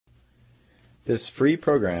This free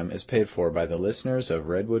program is paid for by the listeners of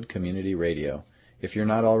Redwood Community Radio. If you're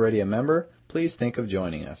not already a member, please think of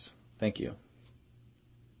joining us. Thank you.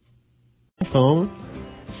 Phone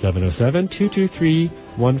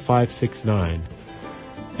 707-223-1569.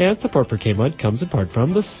 And support for K-Mud comes in part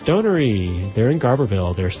from the Stonery. They're in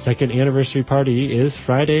Garberville. Their second anniversary party is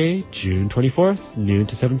Friday, June 24th, noon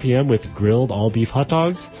to 7 p.m. with grilled all-beef hot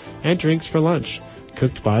dogs and drinks for lunch,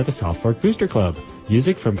 cooked by the South Fork Booster Club.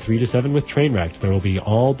 Music from 3 to 7 with Trainwreck. There will be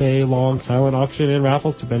all-day-long silent auction and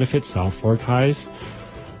raffles to benefit South Fork High's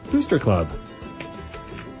Booster Club.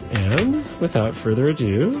 And without further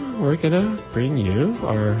ado, we're going to bring you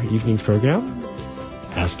our evening's program,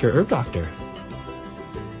 Ask Your Herb Doctor.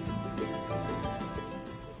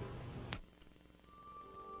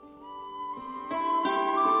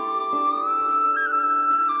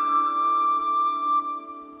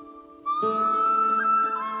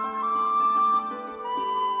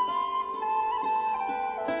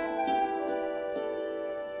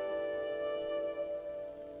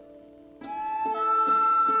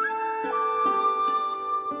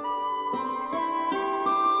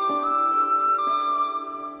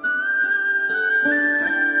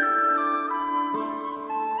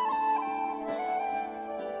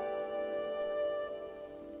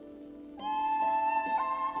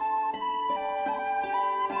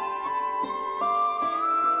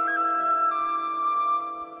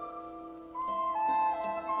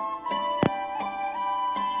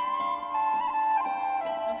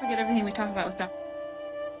 Everything we talk about with Dr.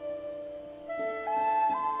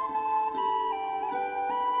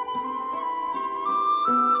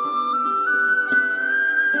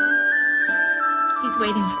 He's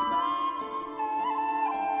waiting for you.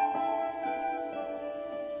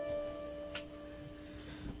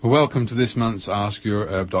 Well, welcome to this month's Ask Your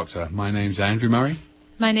Herb Doctor. My name's Andrew Murray.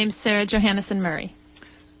 My name's Sarah Johannesson Murray.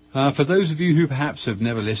 For those of you who perhaps have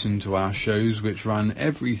never listened to our shows, which run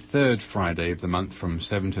every third Friday of the month from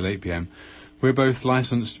 7 till 8 p.m., we're both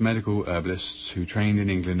licensed medical herbalists who trained in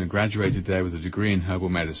England and graduated there with a degree in herbal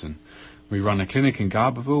medicine. We run a clinic in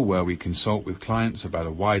Garberville where we consult with clients about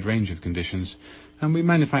a wide range of conditions, and we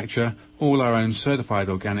manufacture all our own certified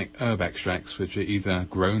organic herb extracts, which are either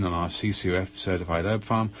grown on our CCOF certified herb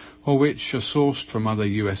farm or which are sourced from other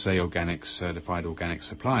USA Organic certified organic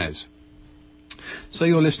suppliers. So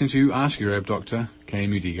you're listening to Ask Your Herb Doctor,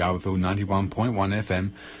 KMUD Garberville 91.1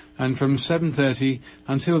 FM, and from 7:30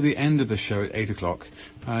 until the end of the show at 8 o'clock,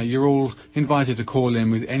 you're all invited to call in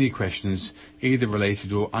with any questions, either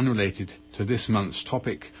related or unrelated to this month's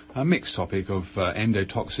topic, a mixed topic of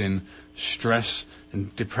endotoxin, stress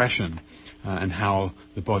and depression, and how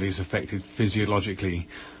the body is affected physiologically.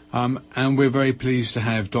 And we're very pleased to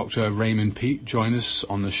have Dr. Raymond Peat join us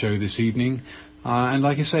on the show this evening. And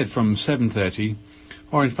like I said, from 7:30,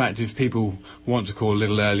 or in fact, if people want to call a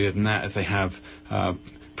little earlier than that, if they have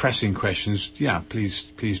pressing questions,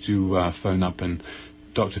 please do phone up, and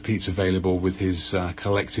Dr. Peat's available with his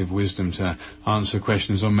collective wisdom to answer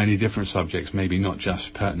questions on many different subjects, maybe not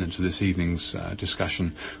just pertinent to this evening's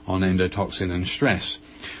discussion on endotoxin and stress.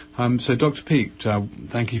 So Dr. Peat,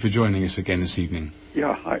 thank you for joining us again this evening.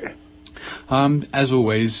 Yeah, hi. As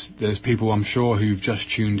always, there's people I'm sure who've just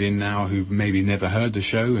tuned in now who've maybe never heard the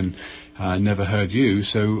show and never heard you.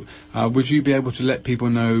 So would you be able to let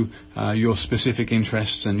people know your specific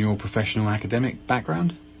interests and your professional academic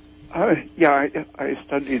background? I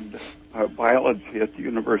studied biology at the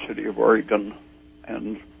University of Oregon,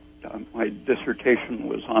 and my dissertation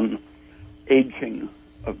was on aging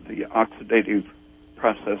of the oxidative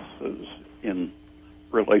processes in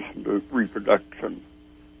relation to reproduction,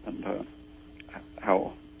 and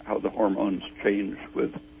how the hormones change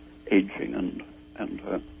with aging and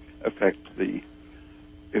affect the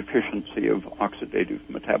efficiency of oxidative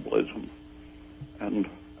metabolism. And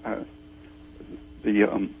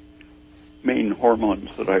the main hormones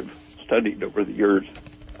that I've studied over the years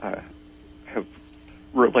have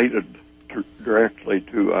related directly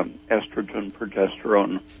to estrogen,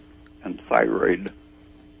 progesterone, and thyroid,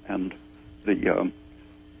 and the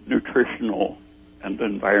nutritional and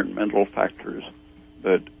environmental factors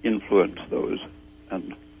that influence those,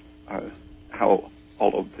 and how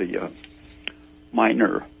all of the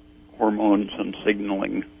minor hormones and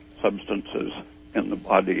signaling substances in the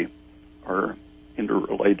body are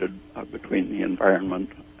interrelated between the environment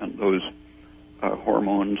and those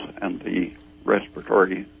hormones and the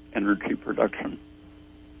respiratory energy production.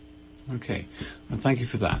 Okay, well, thank you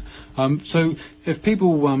for that. So if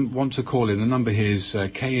people want to call in, the number here is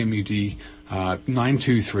KMUD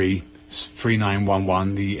 923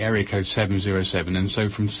 3911, the area code 707, and so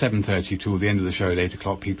from 7:30 till the end of the show at 8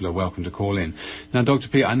 o'clock, people are welcome to call in. Now, Dr.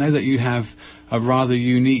 Peat, I know that you have a rather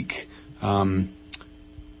unique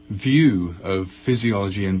view of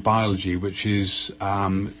physiology and biology, which is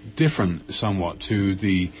different somewhat to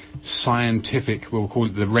the scientific, we'll call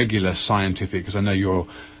it the regular scientific, because I know your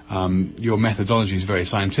methodology is very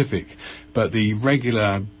scientific, but the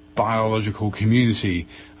regular biological community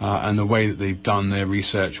and the way that they've done their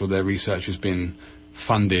research, or their research has been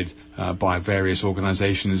funded by various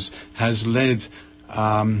organizations, has led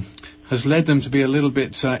them to be a little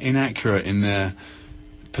bit inaccurate in their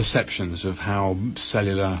perceptions of how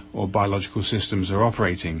cellular or biological systems are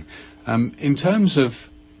operating. In terms of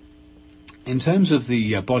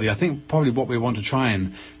the body, I think probably what we want to try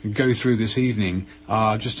and go through this evening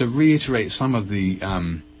are just to reiterate some of the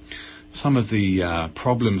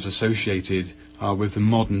problems associated with the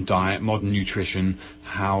modern diet, modern nutrition,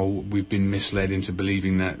 how we've been misled into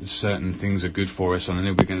believing that certain things are good for us, and I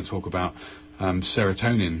know we're going to talk about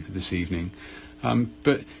serotonin this evening.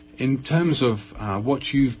 But in terms of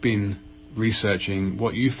what you've been researching,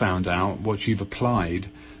 what you found out, what you've applied,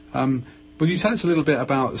 will you tell us a little bit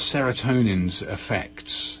about serotonin's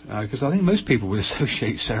effects? Because I think most people would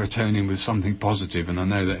associate serotonin with something positive, and I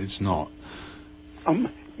know that it's not.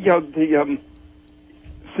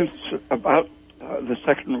 Since about the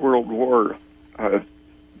Second World War,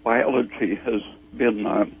 biology has been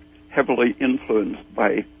heavily influenced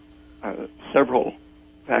by several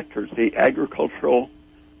factors. The agricultural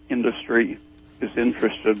industry is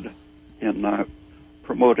interested in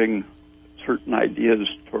promoting certain ideas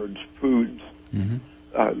towards foods.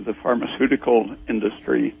 Mm-hmm. The pharmaceutical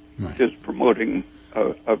industry is promoting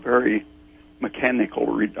a very mechanical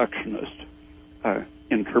reductionist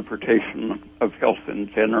interpretation of health in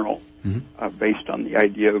general, based on the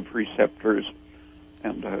idea of receptors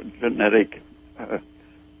and genetic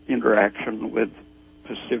interaction with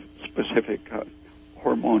specific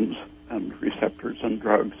hormones and receptors and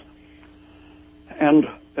drugs. And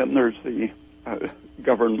then there's the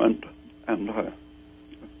government and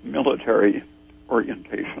military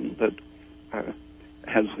orientation that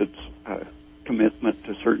has its commitment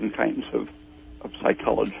to certain kinds of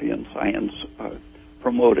psychology and science,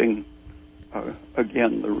 promoting,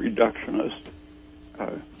 again, the reductionist,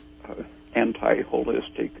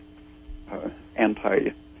 anti-holistic,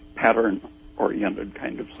 anti-pattern-oriented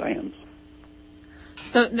kind of science.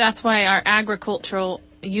 So that's why our agricultural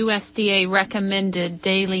USDA recommended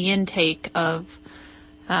daily intake of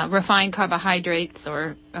refined carbohydrates,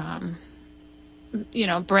 or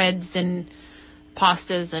breads and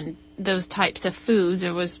pastas and those types of foods.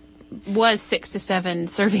 There was 6 to 7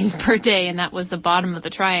 servings per day, and that was the bottom of the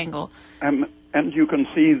triangle. And you can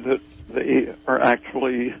see that they are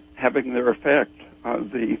actually having their effect.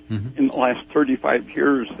 In the last 35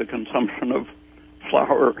 years, the consumption of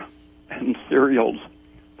flour and cereals,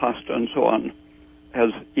 pasta and so on,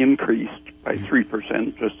 has increased by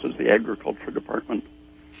 3%, just as the agriculture department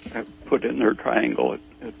have put in their triangle.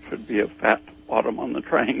 It should be a fat bottom on the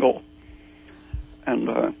triangle.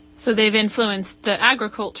 And so they've influenced, the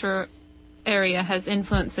agriculture area has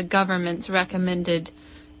influenced the government's recommended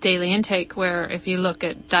daily intake, where if you look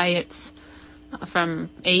at diets from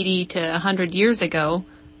 80 to 100 years ago,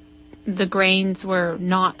 the grains were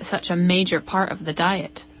not such a major part of the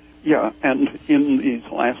diet. Yeah, and in these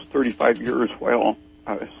last 35 years, while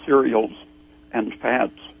cereals and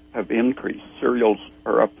fats have increased, cereals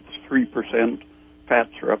are up 3%,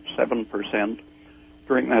 fats are up 7%.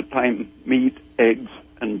 During that time, meat, eggs,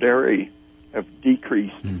 and dairy have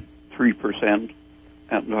decreased 3%,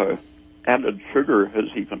 and added sugar has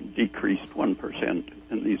even decreased 1%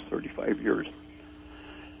 in these 35 years.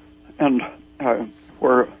 And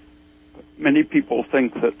where many people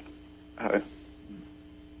think that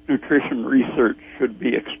nutrition research should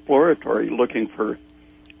be exploratory, looking for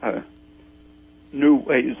new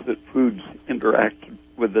ways that foods interact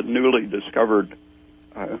with the newly discovered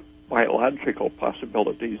biological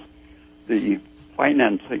possibilities, the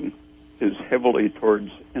financing is heavily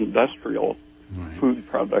towards industrial food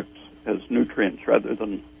products as nutrients, rather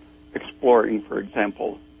than exploring, for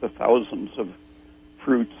example, the thousands of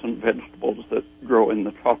fruits and vegetables that grow in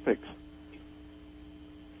the tropics.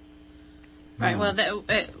 Right. Well,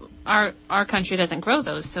 our country doesn't grow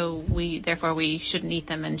those, so therefore we shouldn't eat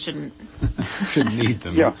them and shouldn't eat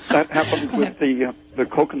them. Yeah, that happened with the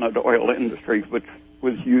coconut oil industry, which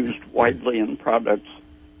was used widely in products,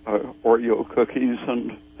 Oreo cookies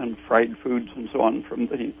and fried foods and so on, from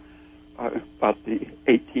about the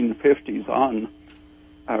 1850s on,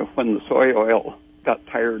 when the soy oil got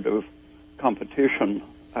tired of competition.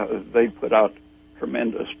 They put out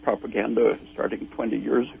tremendous propaganda starting 20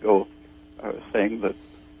 years ago saying that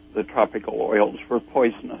the tropical oils were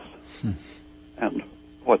poisonous. And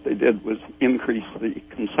what they did was increase the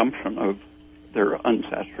consumption of their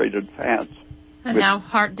unsaturated fats. And now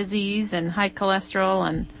heart disease and high cholesterol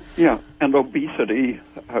and... Yeah, and obesity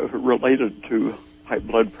related to high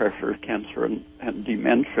blood pressure, cancer, and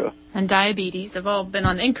dementia. And diabetes have all been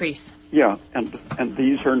on the increase. Yeah, and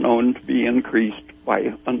these are known to be increased by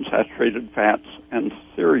unsaturated fats and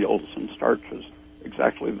cereals and starches,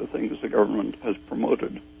 exactly the things the government has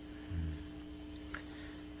promoted.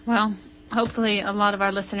 Well, hopefully a lot of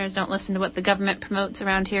our listeners don't listen to what the government promotes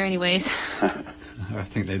around here anyways. I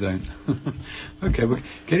think they don't. Okay, well,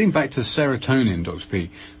 getting back to serotonin, Dr.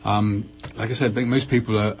 P. Like I said, I think most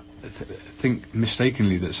people think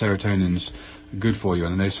mistakenly that serotonin's good for you,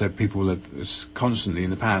 and they said people have constantly in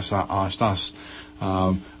the past asked us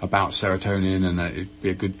about serotonin, and that it'd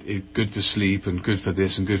be good for sleep and good for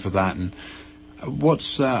this and good for that. And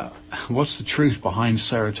what's the truth behind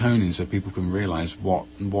serotonin, so people can realize what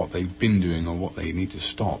they've been doing or what they need to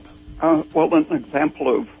stop? Well, an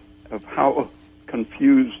example of how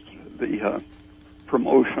confused the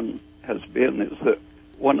promotion has been is that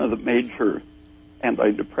one of the major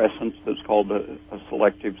antidepressants that's called a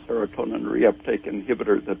selective serotonin reuptake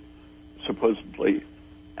inhibitor that supposedly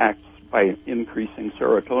acts by increasing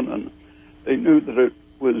serotonin, they knew that it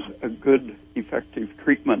was a good, effective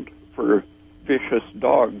treatment for vicious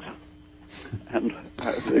dogs. And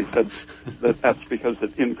they said that that's because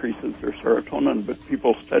it increases their serotonin. But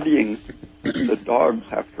people studying the dogs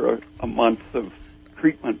after a month of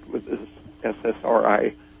treatment with this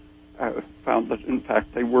SSRI found that, in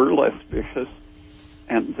fact, they were less vicious,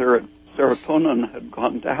 and their serotonin had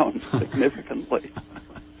gone down significantly.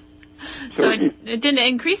 So it didn't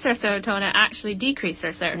increase their serotonin, it actually decreased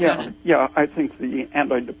their serotonin. Yeah, I think the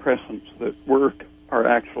antidepressants that work are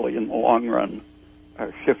actually, in the long run,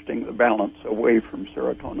 shifting the balance away from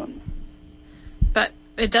serotonin. But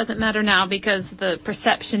it doesn't matter now because the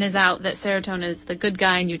perception is out that serotonin is the good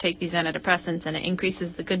guy, and you take these antidepressants and it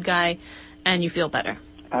increases the good guy and you feel better.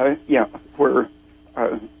 Yeah, where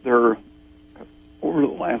there, over the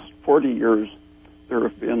last 40 years, there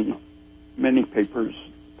have been many papers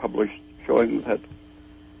published showing that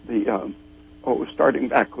starting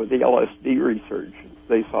back with the LSD research,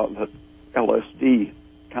 they saw that LSD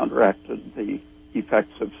counteracted the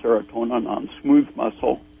effects of serotonin on smooth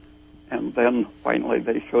muscle, and then finally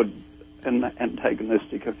they showed an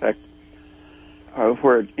antagonistic effect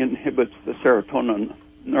where it inhibits the serotonin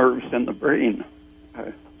nerves in the brain.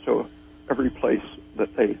 So every place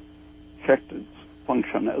that they checked its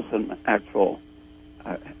function as an actual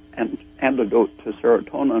antidote to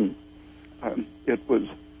serotonin, it was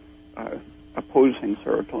opposing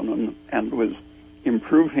serotonin and was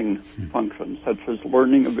improving functions such as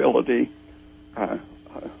learning ability,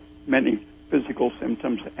 many physical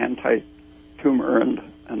symptoms, anti-tumor and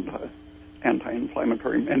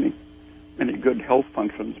anti-inflammatory, many good health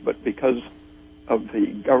functions. But because of the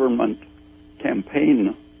government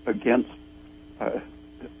campaign against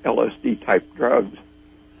LSD-type drugs,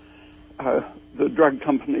 the drug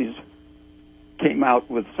companies came out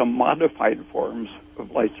with some modified forms of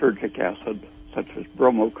lysergic acid, such as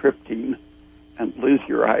bromocriptine and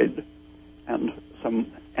lizuride, and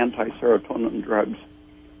some anti-serotonin drugs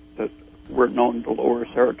that were known to lower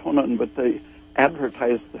serotonin, but they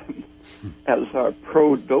advertised them as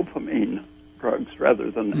pro-dopamine drugs rather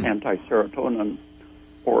than anti-serotonin,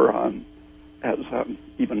 or as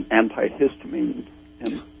even antihistamine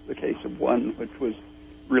in the case of one, which was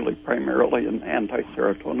really primarily an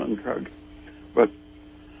anti-serotonin drug. But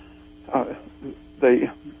they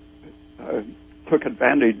took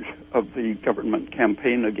advantage of the government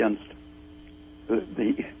campaign against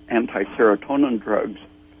the anti-serotonin drugs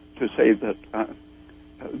to say that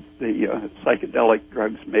the psychedelic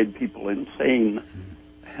drugs made people insane,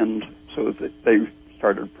 and so that they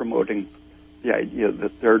started promoting the idea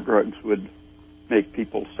that their drugs would make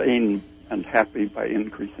people sane and happy by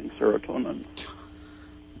increasing serotonin.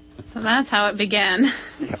 So that's how it began.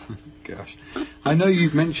 Yeah. Gosh. I know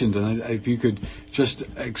you've mentioned, and if you could just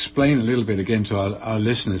explain a little bit again to our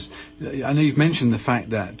listeners, I know you've mentioned the fact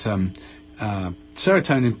that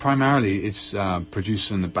serotonin primarily is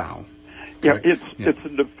produced in the bowel. Yeah, it's a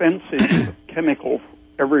defensive chemical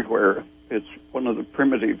everywhere. It's one of the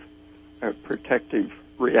primitive protective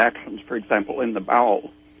reactions. For example, in the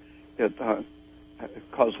bowel, it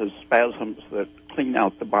causes spasms that clean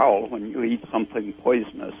out the bowel when you eat something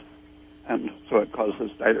poisonous, and so it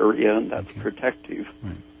causes diarrhea, and that's protective.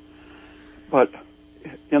 Right. But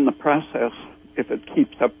in the process, if it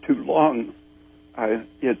keeps up too long,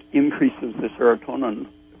 it increases the serotonin,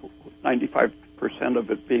 95% of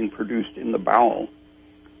it being produced in the bowel,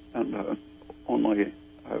 and only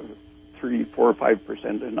 3, 4, or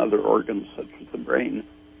 5% in other organs such as the brain.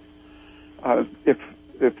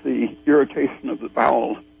 If the irritation of the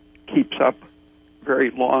bowel keeps up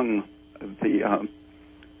very long, the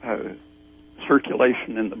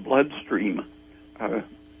circulation in the bloodstream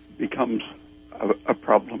becomes a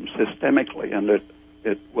problem systemically, and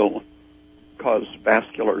it will cause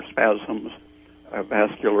vascular spasms,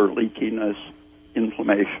 vascular leakiness,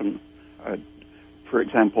 inflammation. For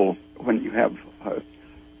example, when you have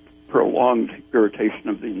prolonged irritation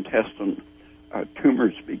of the intestine,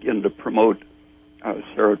 tumors begin to promote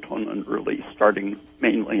serotonin release, starting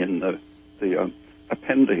mainly in the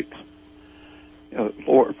appendix.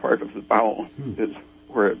 Lower part of the bowel is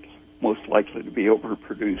where it's most likely to be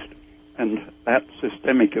overproduced. And that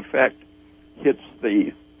systemic effect hits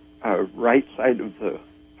the right side of the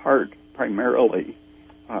heart primarily.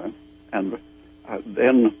 And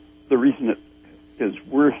then the reason it is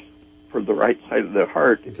worse for the right side of the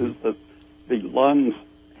heart is that the lungs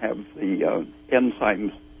have the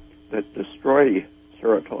enzymes that destroy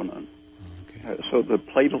serotonin. So the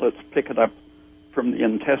platelets pick it up from the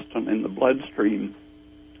intestine in the bloodstream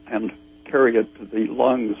and carry it to the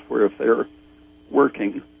lungs, where if they're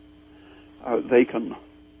working, they can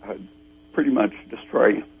pretty much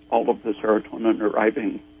destroy all of the serotonin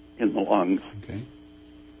arriving in the lungs. Okay.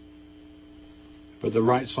 But the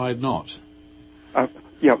right side not?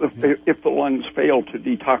 If the lungs fail to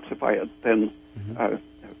detoxify it, then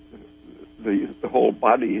the whole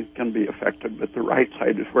body can be affected, but the right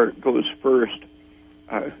side is where it goes first,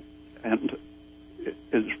 and it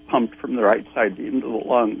is pumped from the right side into the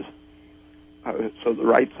lungs. So the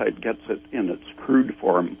right side gets it in its crude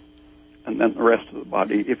form, and then the rest of the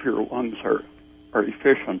body, if your lungs are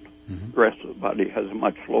efficient, the rest of the body has a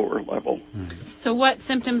much lower level. So what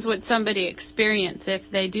symptoms would somebody experience if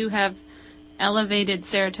they do have elevated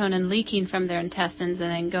serotonin leaking from their intestines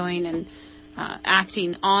and then going and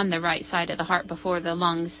acting on the right side of the heart before the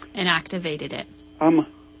lungs inactivated it?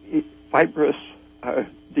 Fibrous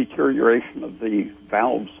deterioration of the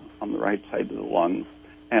valves on the right side of the lungs,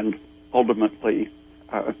 and ultimately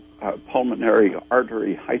pulmonary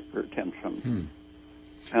artery hypertension.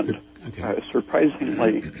 And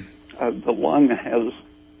surprisingly, the lung has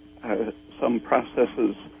some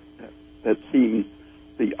processes that seem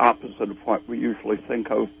the opposite of what we usually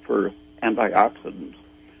think of for antioxidants.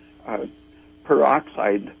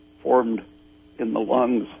 Peroxide formed in the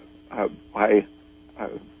lungs by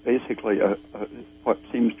basically what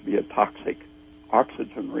seems to be a toxic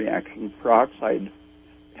oxygen reaction. Peroxide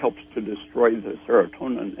helps to destroy the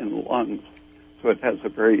serotonin in the lungs, so it has a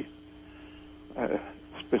very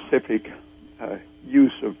specific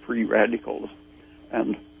use of free radicals,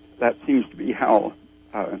 and that seems to be how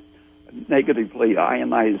negatively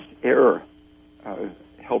ionized air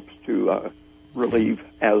helps to relieve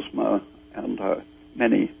asthma and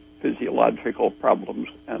many physiological problems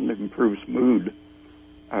and improves mood,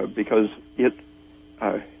 because it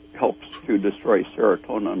helps to destroy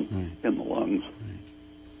serotonin in the lungs.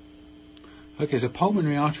 Okay, so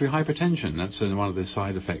pulmonary artery hypertension, that's one of the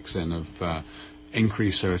side effects then of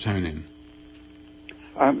increased serotonin.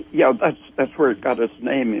 That's where it got its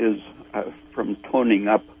name, is from toning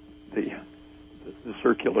up the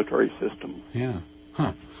circulatory system. Yeah.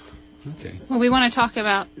 Huh. Okay. Well, we want to talk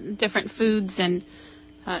about different foods and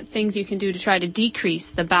things you can do to try to decrease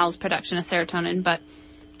the bowel's production of serotonin, but...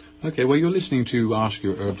 Okay, well, you're listening to Ask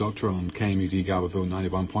Your Herb Doctor on KMUD Garberville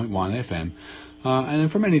 91.1 FM. And then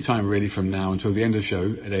from any time, really, from now until the end of the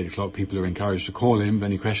show, at 8 o'clock, people are encouraged to call in with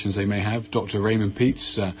any questions they may have. Dr. Raymond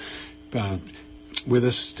Peat's with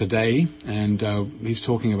us today, and he's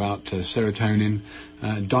talking about serotonin,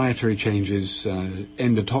 dietary changes,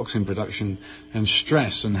 endotoxin production, and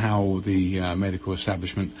stress, and how the medical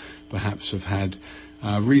establishment perhaps have had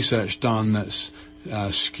research done that's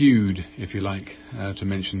skewed, if you like, to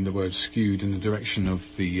mention the word skewed, in the direction of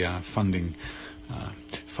the funding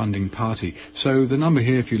party. So the number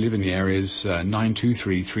here, if you live in the area, is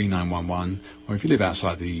 923-3911, or if you live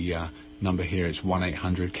outside the number here, it's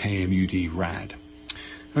 1-800-KMUD-RAD.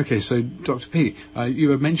 Okay, so Dr. P, you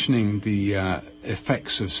were mentioning the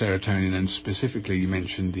effects of serotonin, and specifically you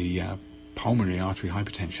mentioned the pulmonary artery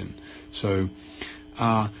hypertension. So,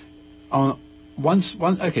 so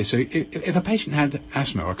if a patient had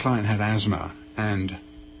asthma, or a client had asthma and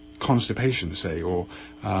constipation, say, or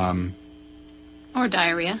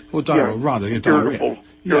diarrhea. Or diarrhea.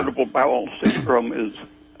 Irritable bowel syndrome is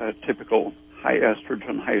a typical high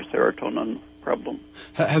estrogen, high serotonin problem.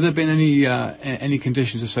 Have there been any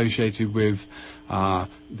conditions associated with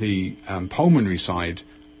the pulmonary side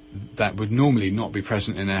that would normally not be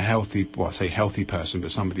present in a healthy person,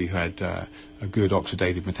 but somebody who had a good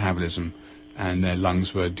oxidative metabolism and their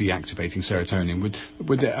lungs were deactivating serotonin?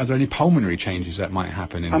 Are there any pulmonary changes that might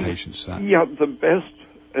happen in patients? Yeah, the best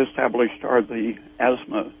established are the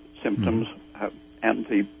asthma symptoms and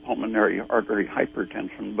the pulmonary artery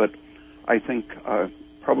hypertension, but I think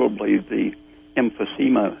probably the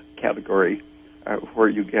emphysema category, where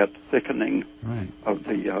you get thickening of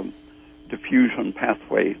the diffusion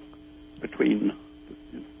pathway between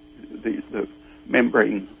the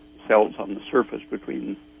membrane cells on the surface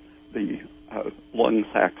between the lung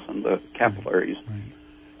sacs and the capillaries.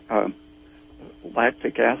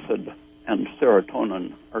 Lactic acid and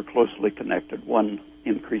serotonin are closely connected. One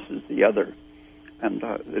increases the other. And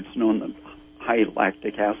it's known that high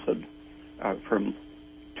lactic acid from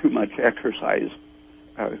too much exercise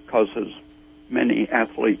causes many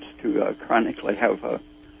athletes to chronically have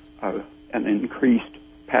an increased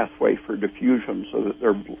pathway for diffusion, so that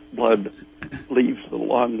their blood leaves the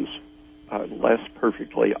lungs less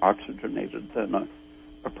perfectly oxygenated than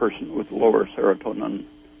a person with lower serotonin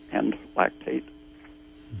and lactate.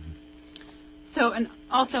 So, and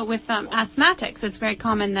also with asthmatics, it's very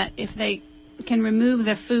common that if they can remove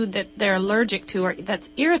the food that they're allergic to or that's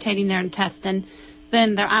irritating their intestine,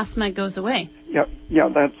 then their asthma goes away. Yeah,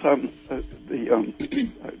 that's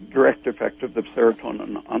the direct effect of the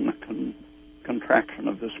serotonin on the contraction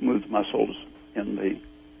of the smooth muscles in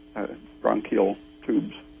the bronchial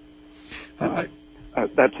tubes.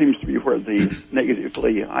 That seems to be where the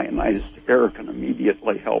negatively ionized air can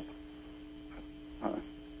immediately help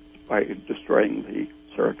by destroying the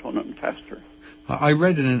serotonin faster. I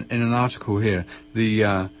read in an article here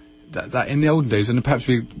that in the olden days, and perhaps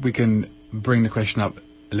we can bring the question up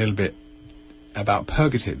a little bit about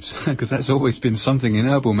purgatives, because that's always been something in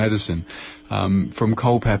herbal medicine from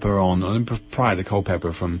Culpeper on, and prior to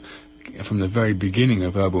Culpeper, from the very beginning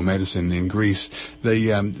of herbal medicine in Greece.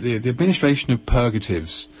 The administration of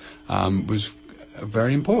purgatives was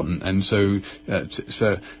very important, and so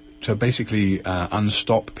to basically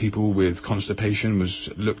unstop people with constipation was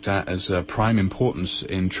looked at as prime importance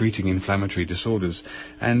in treating inflammatory disorders.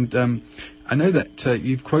 And I know that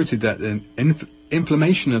you've quoted that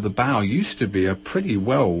inflammation of the bowel used to be a pretty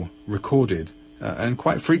well recorded and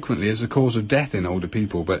quite frequently as a cause of death in older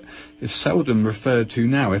people, but it's seldom referred to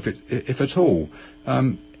now, if at all.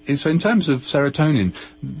 So in terms of serotonin,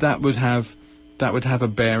 that would have a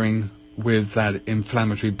bearing with that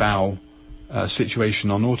inflammatory bowel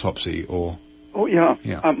situation on autopsy, or? Oh, yeah.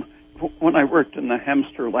 When I worked in the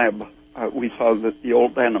hamster lab, we saw that the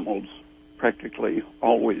old animals practically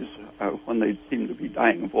always, when they seemed to be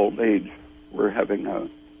dying of old age, were having a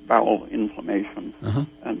bowel inflammation.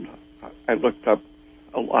 And I looked up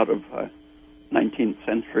a lot of 19th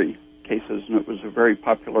century cases, and it was a very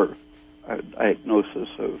popular diagnosis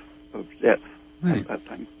of death at that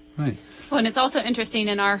time. Right. Well, and it's also interesting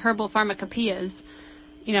in our herbal pharmacopoeias,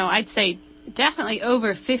 I'd say definitely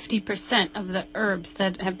over 50% of the herbs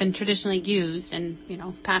that have been traditionally used and,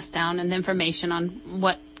 passed down, and the information on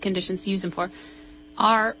what conditions to use them for,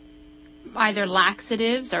 are either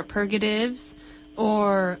laxatives or purgatives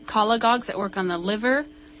or cholagogues that work on the liver,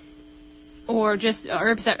 or just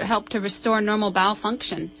herbs that help to restore normal bowel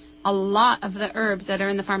function. A lot of the herbs that are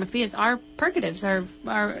in the pharmacopoeias are purgatives, are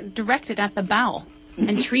directed at the bowel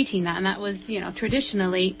and treating that. And that was,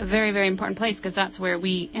 traditionally a very, very important place, because that's where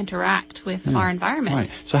we interact with our environment. Right.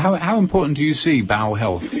 So how important do you see bowel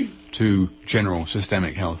health to general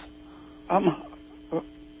systemic health?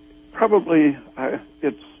 Probably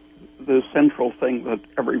it's the central thing that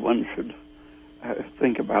everyone should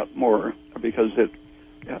think about more, because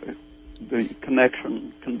the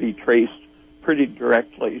connection can be traced pretty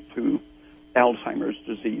directly to Alzheimer's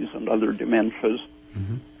disease and other dementias,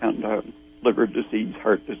 and liver disease,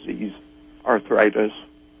 heart disease, arthritis.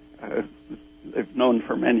 They've known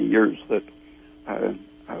for many years that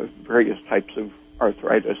various types of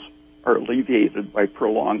arthritis are alleviated by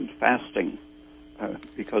prolonged fasting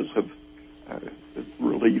because of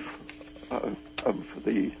relief of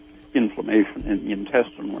the inflammation in the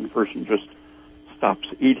intestine when a person just stops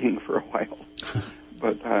eating for a while.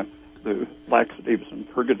 But the laxatives and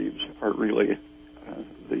purgatives are really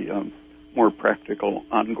the more practical,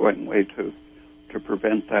 ongoing way to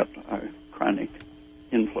prevent that chronic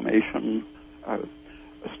inflammation.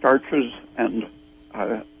 Starches and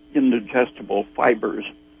indigestible fibers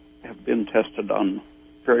have been tested on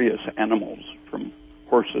various animals, from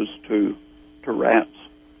horses to rats,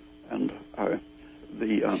 and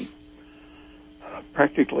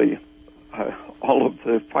practically all of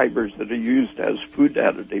the fibers that are used as food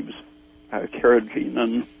additives,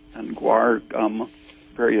 carrageenan and guar gum,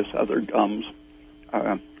 various other gums,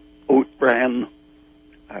 oat bran,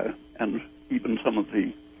 and even some of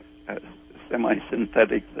the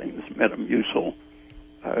semi-synthetic things, Metamucil,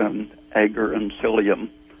 agar and psyllium,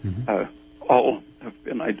 all have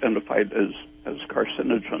been identified as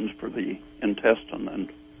carcinogens for the intestine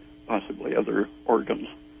and possibly other organs.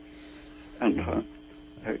 And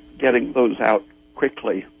getting those out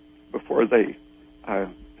quickly before they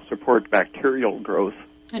support bacterial growth.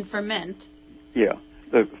 And ferment. Yeah.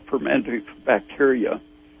 The fermented bacteria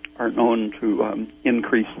are known to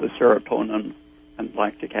increase the serotonin and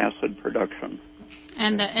lactic acid production.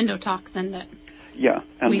 And the endotoxin that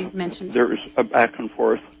and we mentioned. There's a back and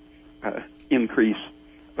forth increase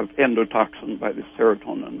of endotoxin by the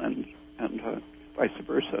serotonin and vice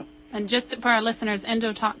versa. And just for our listeners,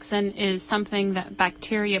 endotoxin is something that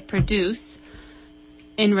bacteria produce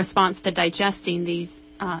in response to digesting these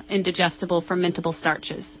indigestible fermentable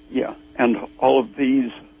starches. Yeah, and all of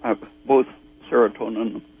these, both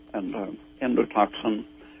serotonin and endotoxin,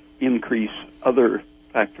 increase other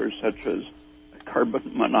factors such as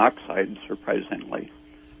carbon monoxide, surprisingly.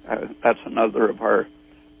 That's another of our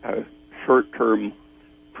short-term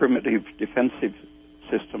primitive defensive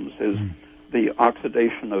systems is the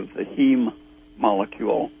oxidation of the heme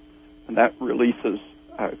molecule, and that releases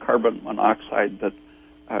carbon monoxide that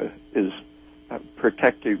is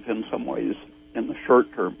protective in some ways in the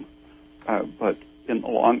short term, but in the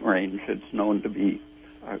long range it's known to be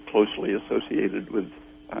closely associated with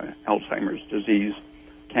Alzheimer's disease,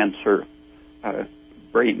 cancer,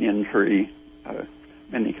 brain injury,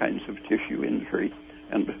 many kinds of tissue injury,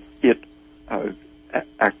 and it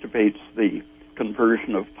activates the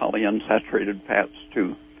conversion of polyunsaturated fats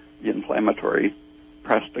to the inflammatory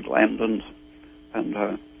prostaglandins,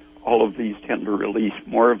 and all of these tend to release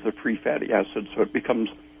more of the free fatty acids, so it becomes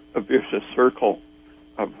a vicious circle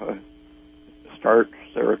of starch,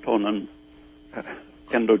 serotonin,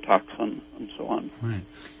 endotoxin, and so on. Right.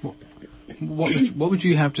 What would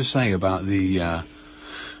you have to say about the,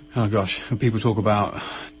 people talk about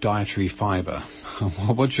dietary fiber.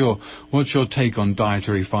 What's your take on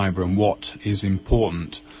dietary fiber and what is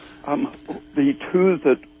important? The two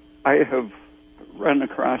that I have run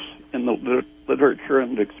across in the literature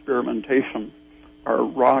and experimentation are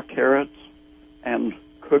raw carrots and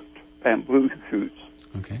cooked bamboo shoots.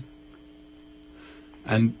 Okay.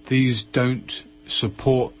 And these don't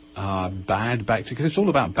support bad bacteria, because it's all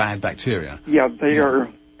about bad bacteria. Yeah, they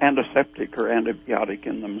are antiseptic or antibiotic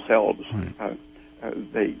in themselves.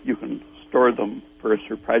 Right. You can store them for a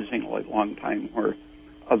surprisingly long time, where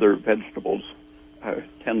other vegetables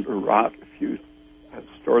tend to rot if you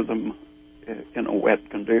store them in a wet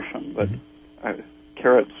condition. But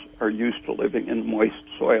carrots are used to living in moist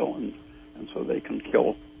soil, and so they can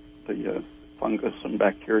kill the fungus and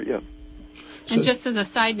bacteria. And just as a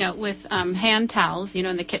side note, with hand towels,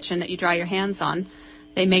 in the kitchen that you dry your hands on,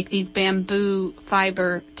 they make these bamboo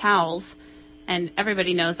fiber towels. And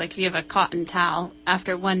everybody knows, like, if you have a cotton towel,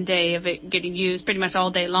 after one day of it getting used pretty much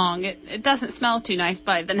all day long, it doesn't smell too nice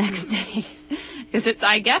by the next day. Because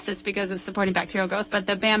I guess it's because it's supporting bacterial growth. But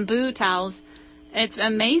the bamboo towels, it's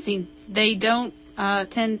amazing. They don't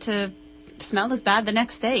tend to smell as bad the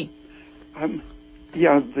next day. I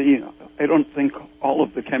don't think all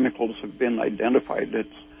of the chemicals have been identified. It's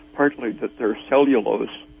partly that their cellulose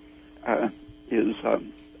is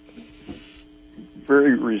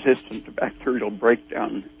very resistant to bacterial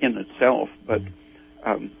breakdown in itself, but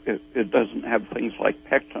it doesn't have things like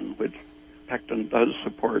pectin, which pectin does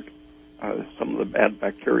support some of the bad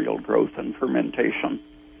bacterial growth and fermentation,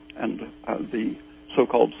 and the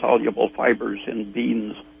so-called soluble fibers in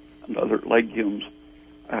beans and other legumes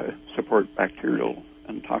support bacterial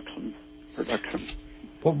and toxin production.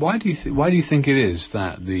 Well, why do you think it is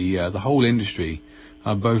that the whole industry,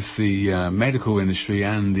 both the medical industry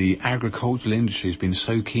and the agricultural industry, has been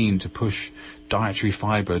so keen to push dietary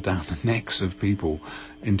fiber down the necks of people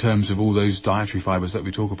in terms of all those dietary fibers that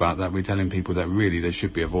we talk about, that we're telling people that really they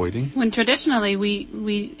should be avoiding? When traditionally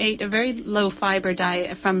we ate a very low fiber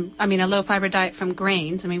diet from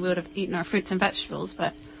grains. We would have eaten our fruits and vegetables,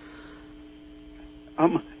 but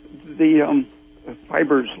the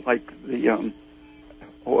fibers like the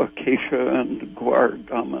acacia and guar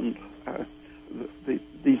gum and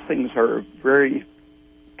these things are very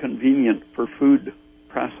convenient for food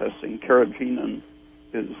processing. Carrageenan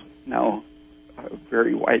is now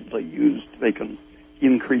very widely used. They can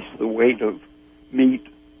increase the weight of meat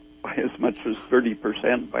by as much as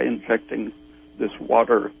 30% by injecting this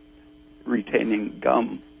water-retaining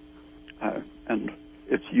gum. And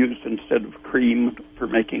it's used instead of cream for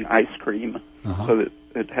making ice cream, so that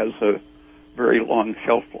it has a very long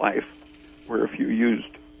shelf life, where if you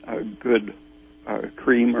used good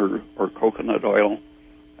cream or coconut oil,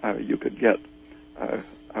 you could get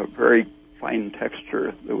a very fine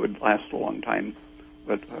texture that would last a long time.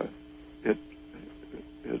 But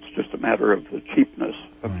it's just a matter of the cheapness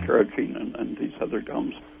of carrageenan and these other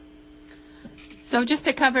gums. So just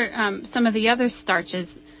to cover some of the other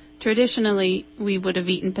starches, traditionally we would have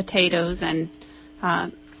eaten potatoes, and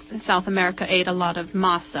South America ate a lot of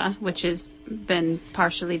masa, which has been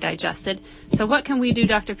partially digested. So what can we do,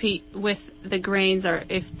 Dr. Peat, with the grains, or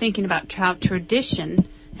if thinking about how tradition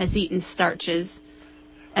has eaten starches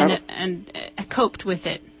and coped with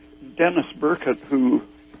it? Dennis Burkitt, who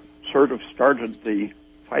sort of started the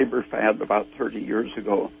fiber fad about 30 years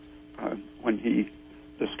ago, when he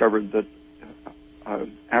discovered that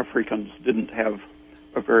Africans didn't have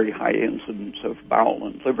a very high incidence of bowel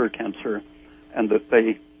and liver cancer, and that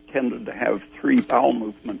they tended to have 3 bowel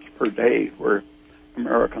movements per day, where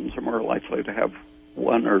Americans are more likely to have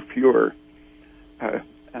 1 or fewer.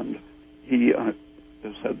 And he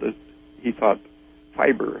said that he thought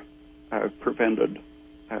fiber prevented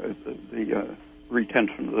the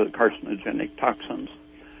retention of the carcinogenic toxins.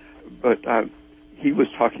 But he was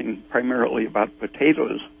talking primarily about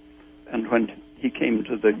potatoes, and when he came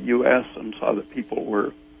to the U.S. and saw that people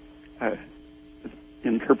were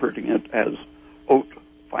interpreting it as oat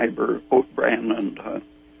fiber, oat bran, and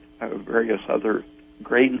various other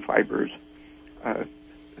grain fibers,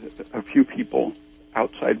 a few people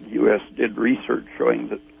outside the U.S. did research showing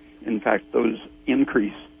that, in fact, those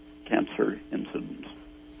increase cancer incidence.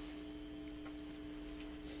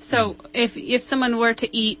 So if someone were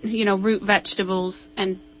to eat, root vegetables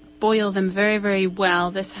and boil them very, very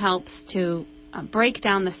well, this helps to break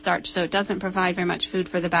down the starch so it doesn't provide very much food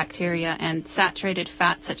for the bacteria, and saturated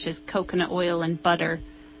fats such as coconut oil and butter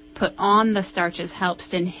put on the starches helps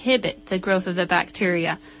to inhibit the growth of the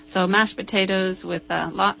bacteria. So mashed potatoes with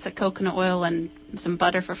lots of coconut oil and some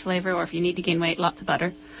butter for flavor, or if you need to gain weight, lots of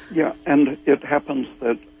butter. Yeah, and it happens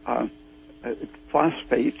that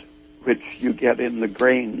phosphate, which you get in the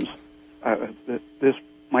grains, this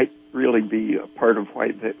might really be a part of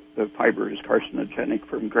why the fiber is carcinogenic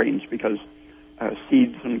from grains, because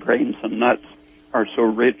seeds and grains and nuts are so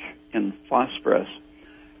rich in phosphorus,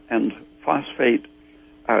 and phosphate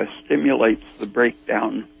stimulates the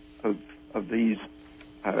breakdown of these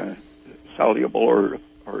soluble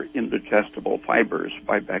or indigestible fibers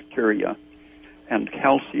by bacteria, and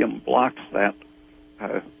calcium blocks that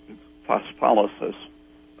phospholysis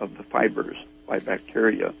of the fibers by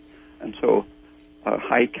bacteria, and so a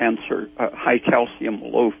high calcium,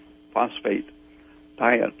 low phosphate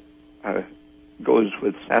diet goes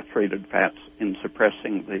with saturated fats in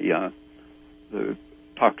suppressing the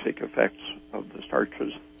toxic effects of the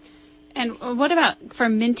starches. And what about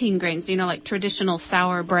fermenting grains? Like traditional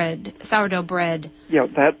sourdough bread. Yeah,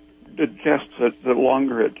 that digests it. The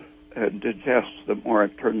longer it digests, the more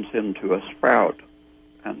it turns into a sprout,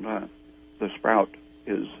 and the sprout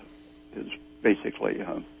is basically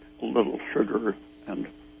a little sugar and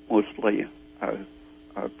mostly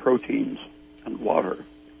proteins and water,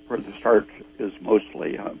 where the starch is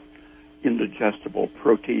mostly indigestible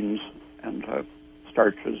proteins and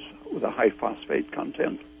starches with a high phosphate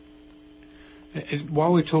content.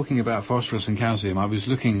 While we're talking about phosphorus and calcium, I was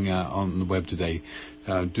looking on the web today,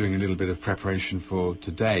 doing a little bit of preparation for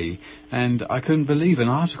today, and I couldn't believe an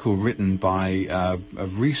article written by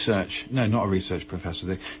not a research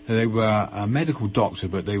professor. They were a medical doctor,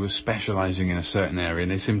 but they were specializing in a certain area,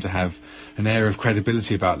 and they seemed to have an air of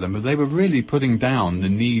credibility about them. But they were really putting down the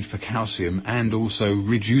need for calcium and also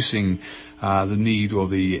reducing the need or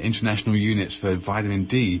the international units for vitamin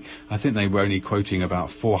D. I think they were only quoting about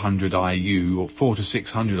 400 IU or 400 to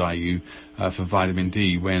 600 IU for vitamin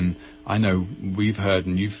D, when I know we've heard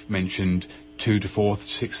and you've mentioned 2,000 to 4,000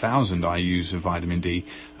 to 6,000 IUs of vitamin D.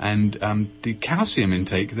 And the calcium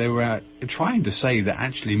intake, they were trying to say that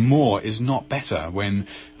actually more is not better, when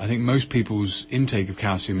I think most people's intake of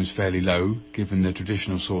calcium is fairly low, given the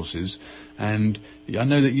traditional sources. And I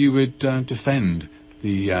know that you would defend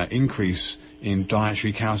the increase in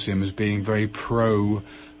dietary calcium as being very pro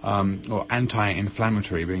or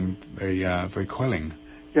anti-inflammatory, being very quelling.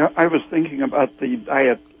 Yeah, I was thinking about the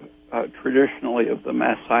diet traditionally of the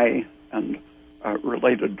Maasai and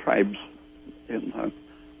related tribes in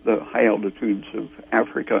the high altitudes of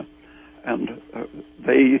Africa, and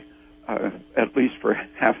they, at least for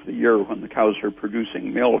half the year when the cows are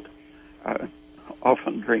producing milk,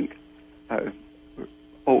 often drink 5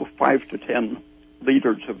 to 10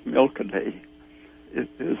 liters of milk a day. It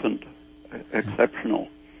isn't exceptional.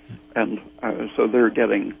 And so they're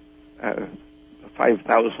getting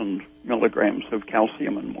 5,000 milligrams of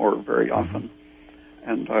calcium and more very often.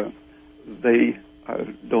 And they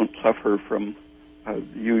don't suffer from the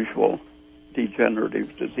usual degenerative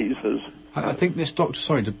diseases. I think this doctor,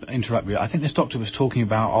 sorry to interrupt you, I think this doctor was talking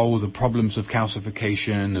about, the problems of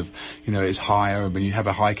calcification, it's higher, when you have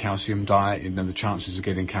a high calcium diet, the chances of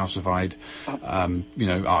getting calcified,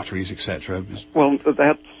 arteries, etc. Well,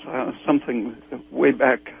 that's something way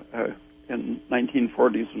back in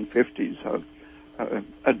 1940s and 50s.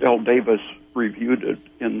 Adele Davis reviewed it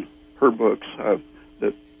in her books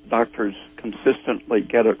that doctors consistently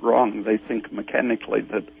get it wrong. They think mechanically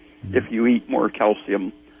that if you eat more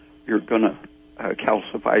calcium, you're going to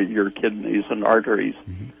calcify your kidneys and arteries.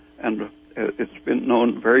 And it's been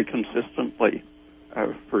known very consistently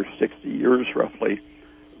for 60 years roughly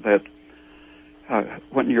that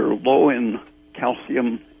when you're low in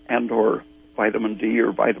calcium and or vitamin D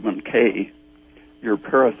or vitamin K, your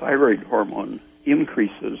parathyroid hormone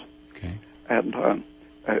increases. Okay. And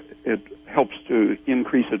it helps to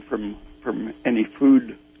increase it from any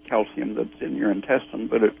food calcium that's in your intestine,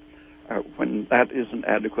 but when that isn't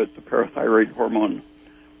adequate, the parathyroid hormone,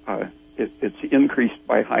 it's increased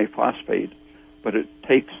by high phosphate, but it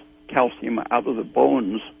takes calcium out of the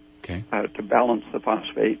bones to balance the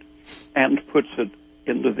phosphate and puts it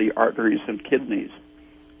into the arteries and kidneys.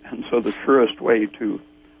 And so the surest way to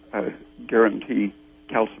guarantee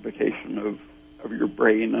calcification of your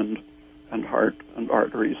brain and heart and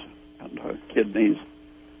arteries and kidneys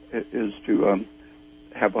is to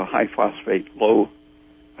have a high phosphate, low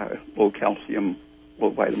calcium, low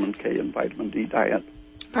vitamin K and vitamin D diet.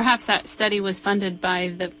 Perhaps that study was funded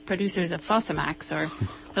by the producers of Fosamax or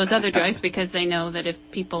those other drugs because they know that if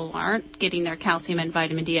people aren't getting their calcium and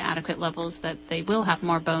vitamin D at adequate levels, that they will have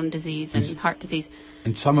more bone disease and heart disease.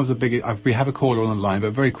 And some of the biggest, we have a caller on the line,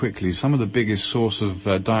 but very quickly, some of the biggest source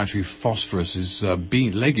of dietary phosphorus is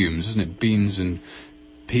legumes, isn't it? Beans and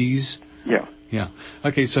peas? Yeah. Yeah.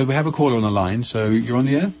 Okay, so we have a caller on the line, so you're on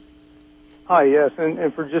the air? Hi, yes,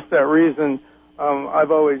 and for just that reason,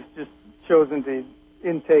 I've always just chosen to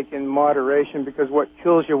intake in moderation because what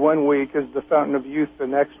kills you one week is the fountain of youth the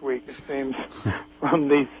next week, it seems, from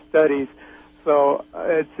these studies. So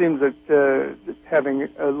it seems that having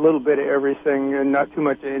a little bit of everything and not too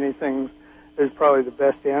much of anything is probably the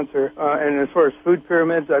best answer. And as far as food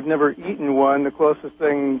pyramids, I've never eaten one. The closest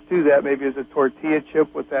thing to that maybe is a tortilla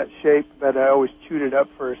chip with that shape, but I always chewed it up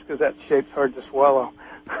first because that shape's hard to swallow.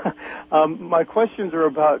 My questions are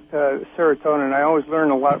about serotonin. I always learn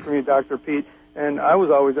a lot from you, Dr. Peat, and I was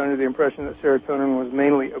always under the impression that serotonin was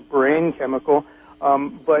mainly a brain chemical.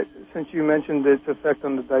 But since you mentioned its effect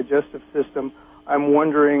on the digestive system, I'm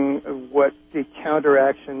wondering what the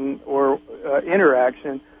counteraction or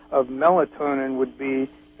interaction of melatonin would be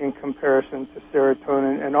in comparison to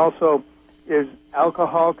serotonin. And also, is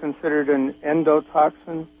alcohol considered an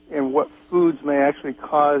endotoxin? And what foods may actually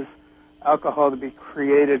cause alcohol to be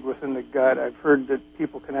created within the gut? I've heard that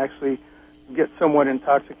people can actually get somewhat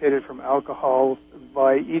intoxicated from alcohol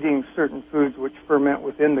by eating certain foods which ferment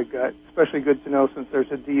within the gut. Especially good to know since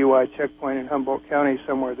there's a DUI checkpoint in Humboldt County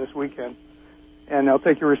somewhere this weekend. And I'll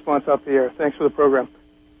take your response off the air. Thanks for the program.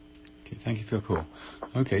 Okay, thank you for your call.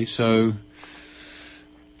 Okay, so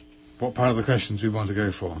what part of the questions we want to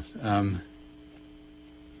go for?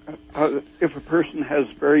 If a person has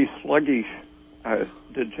very sluggish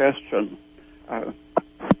digestion,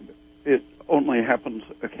 it only happens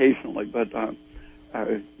occasionally, but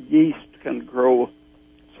yeast can grow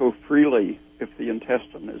so freely if the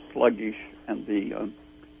intestine is sluggish and the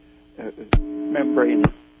membrane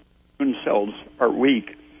cells are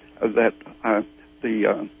weak that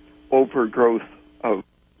the overgrowth of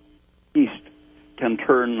yeast can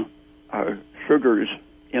turn sugars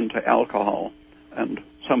into alcohol, and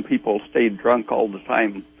some people stay drunk all the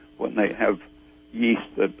time when they have yeast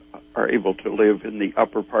that are able to live in the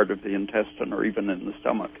upper part of the intestine or even in the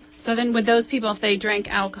stomach. So then would those people, if they drank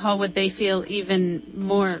alcohol, would they feel even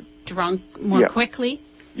more drunk more quickly?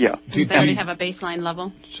 Yeah. Because they already have a baseline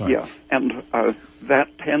level? Sorry. Yeah, and that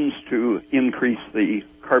tends to increase the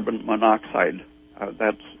carbon monoxide.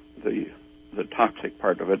 That's the toxic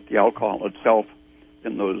part of it. The alcohol itself,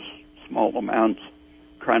 in those small amounts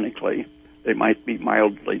chronically, they might be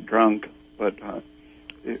mildly drunk, but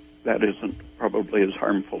that isn't probably as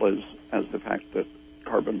harmful as the fact that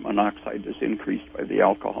carbon monoxide is increased by the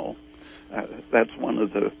alcohol. That's one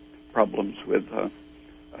of the problems with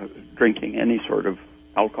drinking any sort of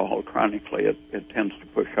alcohol chronically. It tends to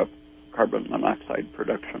push up carbon monoxide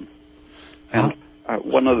production. And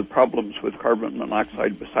one of the problems with carbon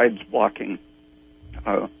monoxide, besides blocking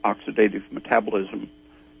oxidative metabolism,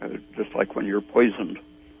 just like when you're poisoned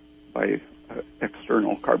by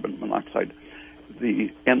external carbon monoxide.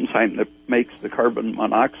 The enzyme that makes the carbon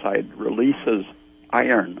monoxide releases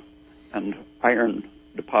iron, and iron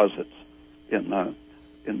deposits in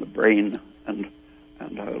the brain and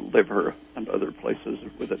liver and other places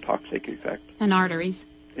with a toxic effect. And arteries.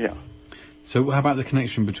 Yeah. So how about the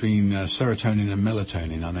connection between serotonin and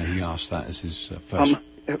melatonin? I know he asked that as his first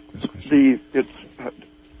question. It's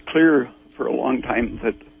clear for a long time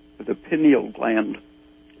that the pineal gland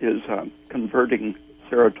is converting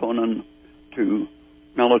serotonin to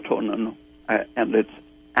melatonin, and it's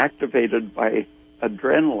activated by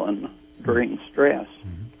adrenaline during stress.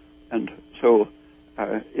 Mm-hmm. And so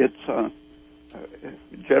it's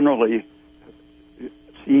generally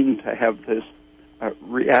seen to have this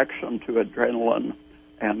reaction to adrenaline,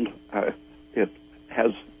 and it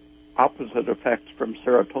has opposite effects from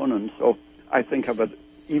serotonin. So I think of it,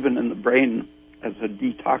 even in the brain, as a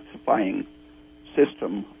detoxifying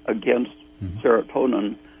system against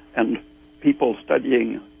serotonin. And people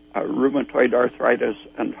studying rheumatoid arthritis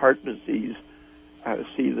and heart disease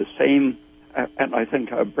see the same, and I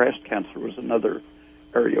think breast cancer was another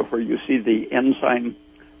area where you see the enzyme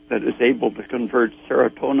that is able to convert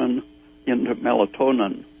serotonin into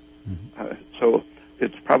melatonin. So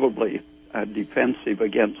it's probably defensive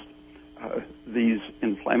against these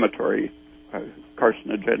inflammatory,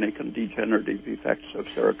 carcinogenic and degenerative effects of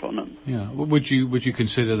serotonin. Yeah. Would you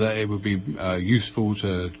consider that it would be useful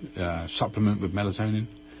to supplement with melatonin?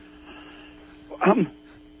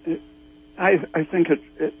 I think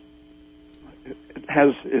it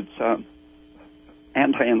has its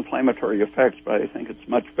anti-inflammatory effects, but I think it's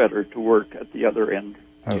much better to work at the other end.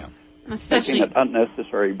 Especially making it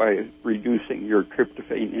unnecessary by reducing your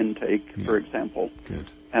tryptophan intake, for example,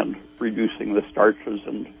 and reducing the starches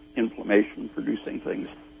and inflammation-producing things.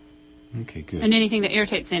 Okay, good. And anything that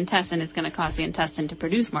irritates the intestine is going to cause the intestine to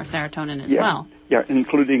produce more serotonin as well. Yeah,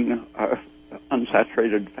 including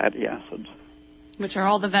unsaturated fatty acids, which are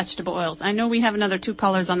all the vegetable oils. I know we have another 2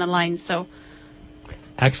 callers on the line, so...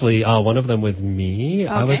 Actually, one of them was me.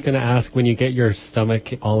 Okay. I was going to ask, when you get your stomach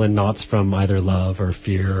all in knots from either love or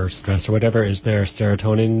fear or stress or whatever, is there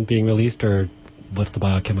serotonin being released, or what's the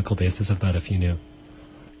biochemical basis of that, if you knew?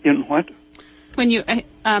 In what? When you,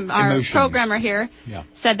 our Emotions. Programmer here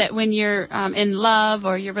said that when you're in love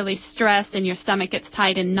or you're really stressed and your stomach gets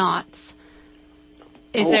tied in knots,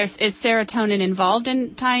 is serotonin involved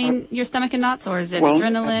in tying your stomach in knots, or is it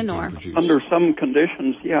adrenaline? Or under some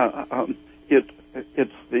conditions,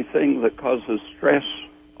 it's the thing that causes stress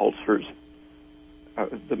ulcers.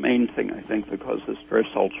 The main thing, I think, that causes stress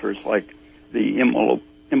ulcers, like the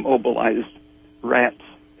immobilized rats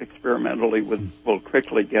experimentally will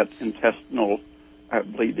quickly get intestinal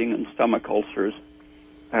bleeding and stomach ulcers.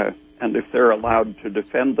 And if they're allowed to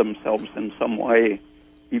defend themselves in some way,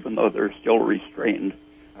 even though they're still restrained,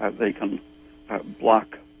 they can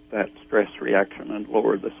block that stress reaction and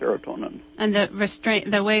lower the serotonin. And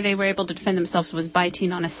the way they were able to defend themselves was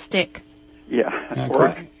biting on a stick. Yeah.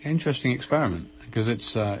 Quite interesting experiment, because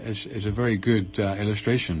it's a very good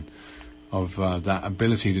illustration of that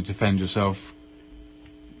ability to defend yourself.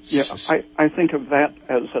 Yeah, I think of that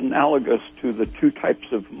as analogous to the 2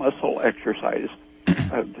 types of muscle exercise.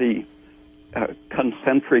 The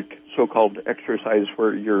concentric so-called exercise,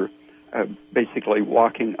 where you're basically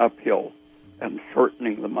walking uphill and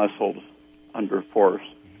shortening the muscles under force,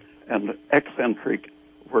 and eccentric,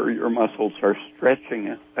 where your muscles are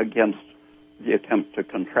stretching against the attempt to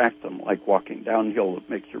contract them, like walking downhill that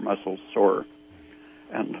makes your muscles sore.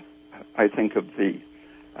 And I think of the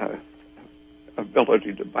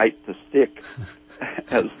ability to bite the stick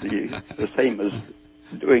as the same as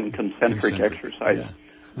doing concentric exercise. Yeah.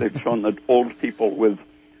 They've shown that old people with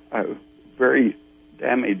very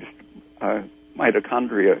damaged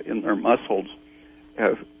mitochondria in their muscles,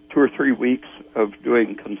 2 or 3 weeks of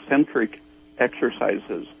doing concentric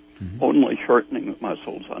exercises, only shortening the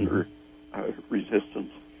muscles under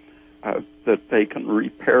resistance, that they can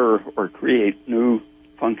repair or create new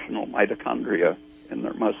functional mitochondria in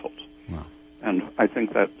their muscles. Wow. And I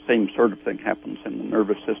think that same sort of thing happens in the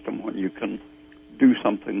nervous system when you can do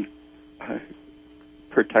something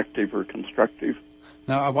protective or constructive.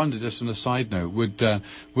 Now, I wonder, just on a side note, would that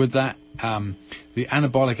the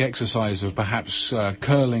anabolic exercise of perhaps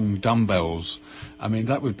curling dumbbells? I mean,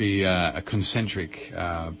 that would be a concentric.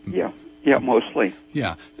 Yeah, mostly.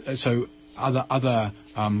 Yeah. So other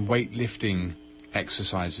weightlifting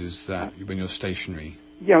exercises that when you're stationary.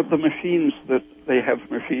 Yeah, the machines they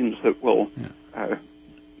have machines that will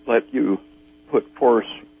let you put force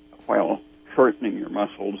while shortening your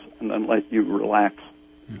muscles, and then let you relax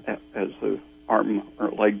as the arm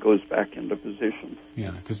or leg goes back into position.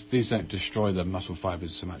 Yeah, because these don't destroy the muscle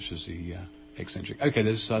fibers so much as the eccentric. Okay, I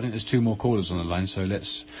think there's 2 more callers on the line, so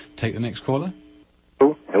let's take the next caller.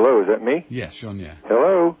 Oh, hello, is that me? Yes, Sean, yeah.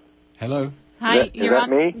 Hello? Hello? Hi, is that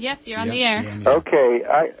me? Yes, you're on the air. Okay,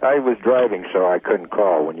 I was driving, so I couldn't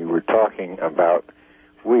call when you were talking about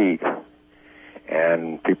wheat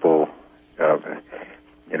and people,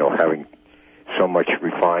 having so much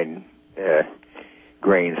refined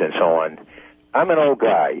grains and so on. I'm an old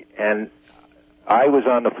guy, and I was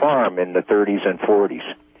on the farm in the 30s and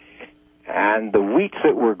 40s. And the wheats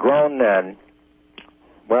that were grown then,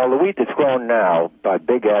 well, the wheat that's grown now by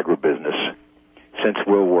big agribusiness since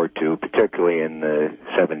World War II, particularly in the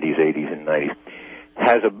 70s, 80s, and 90s,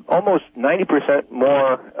 has almost 90%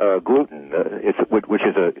 more gluten, which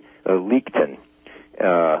is a lectin.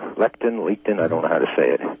 Lectin, I don't know how to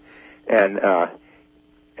say it. And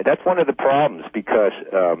that's one of the problems because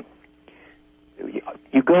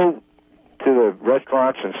you go to the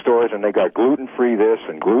restaurants and stores and they got gluten-free this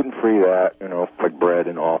and gluten-free that, like bread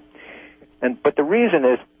and all. But the reason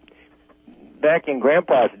is, back in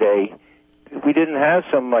Grandpa's day, we didn't have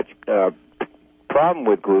so much problem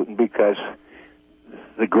with gluten because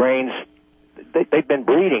the grains, they've been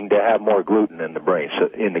breeding to have more gluten in the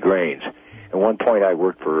grains. At one point, I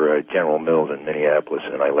worked for General Mills in Minneapolis,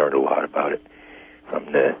 and I learned a lot about it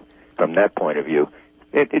from that point of view.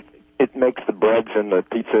 It makes the breads and the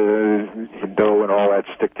pizza dough and all that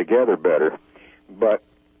stick together better. But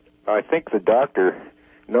I think the doctor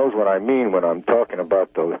knows what I mean when I'm talking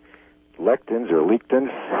about the lectins or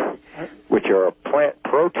lectins, which are a plant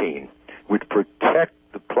protein which protect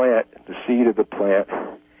the plant, the seed of the plant.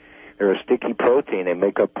 They're a sticky protein. They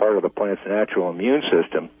make up part of the plant's natural immune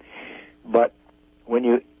system. But when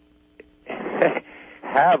you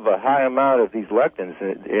have a high amount of these lectins,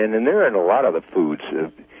 and they're in a lot of the foods,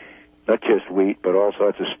 not just wheat, but all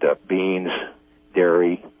sorts of stuff, beans,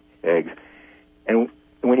 dairy, eggs. And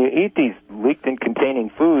when you eat these lectin-containing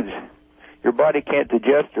foods, your body can't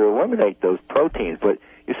digest or eliminate those proteins. But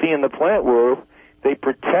you see, in the plant world, they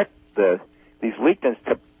protect these lectins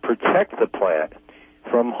to protect the plant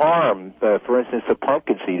from harm. For instance, the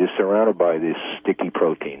pumpkin seed is surrounded by this sticky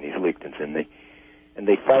protein, these lectins, and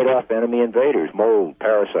they fight off enemy invaders, mold,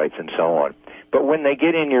 parasites, and so on. But when they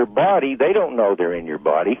get in your body, they don't know they're in your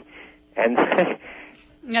body, and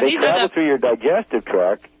they travel through your digestive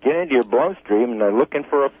tract, get into your bloodstream, and they're looking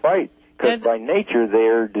for a fight. Because by nature,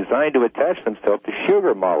 they're designed to attach themselves to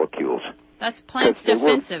sugar molecules. That's plants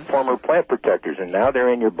defensive. They were former plant protectors, and now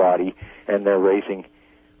they're in your body, and they're raising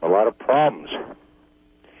a lot of problems.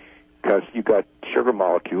 Because you got sugar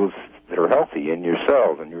molecules that are healthy in your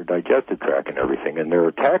cells and your digestive tract and everything, and they're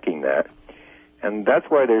attacking that. And that's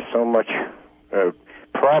why there's so much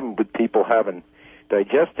problem with people having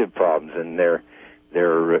digestive problems, and they're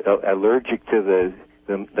allergic to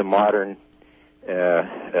the modern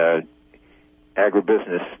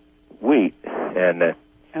agribusiness wheat. And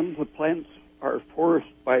the plants are forced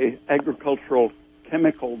by agricultural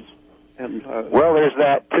chemicals. And well, there's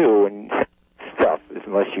that too, and stuff,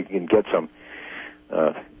 unless you can get some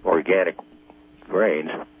organic grains.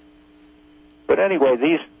 But anyway,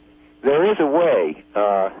 there is a way.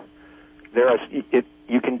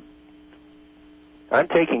 I'm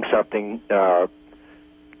taking something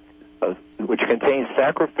which contains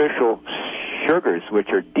sacrificial sugars, which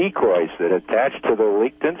are decoys that attach to the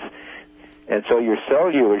lectins, and so your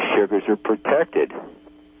cellular sugars are protected.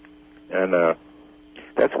 And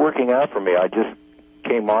that's working out for me. I just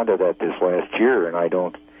came onto that this last year, and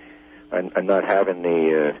I'm not having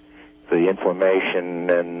the inflammation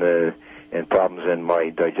and problems in my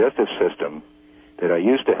digestive system that I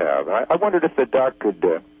used to have. I wondered if the doc could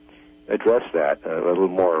address that a little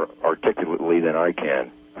more articulately than I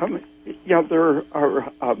can. There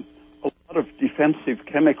are a lot of defensive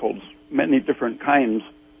chemicals, many different kinds.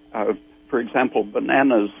 For example,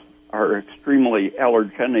 bananas are extremely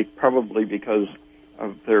allergenic, probably because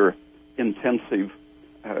of their intensive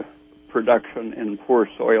production in poor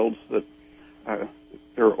soils that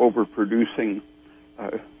they're overproducing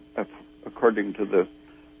according to the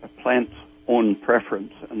plant's own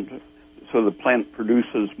preference. And so the plant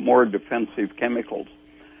produces more defensive chemicals.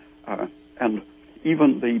 And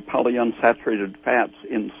even the polyunsaturated fats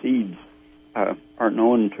in seeds are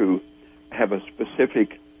known to have a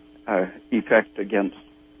specific effect against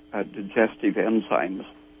digestive enzymes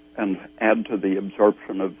and add to the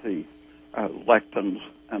absorption of the lectins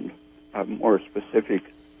and more specific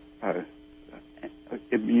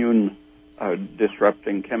immune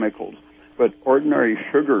disrupting chemicals. But ordinary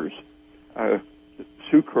sugars,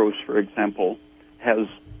 sucrose, for example, has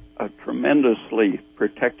a tremendously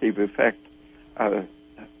protective effect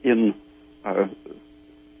in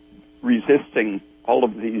resisting all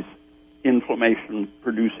of these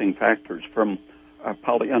inflammation-producing factors, from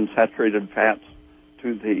polyunsaturated fats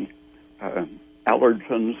to the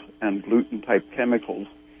allergens and gluten-type chemicals.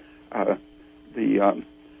 The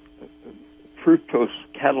fructose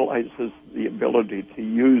catalyzes the ability to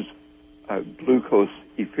use glucose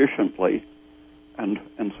efficiently, and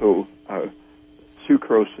so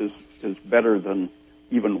sucrose is better than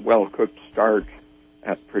even well-cooked starch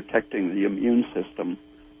at protecting the immune system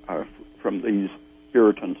from these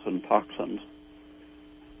irritants and toxins.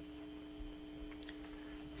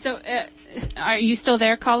 So, are you still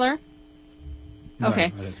there, caller? No, okay. I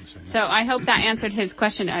don't think so, no. So I hope that answered his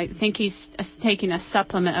question. I think he's taking a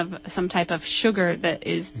supplement of some type of sugar that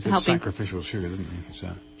is helping. Sacrificial sugar, didn't he?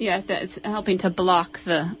 So. Yeah, that's helping to block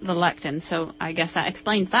the lectin. So I guess that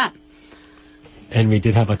explains that. And we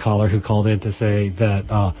did have a caller who called in to say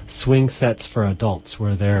that swing sets for adults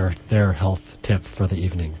were their health tip for the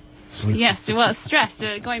evening. Yes, well, stress.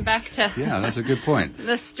 Going back to Yeah, that's a good point.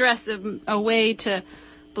 the stress, a way to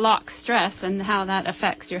block stress and how that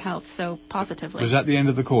affects your health so positively. Was that the end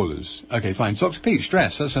of the callers? Okay, fine. Dr. Peat,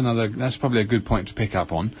 stress. That's probably a good point to pick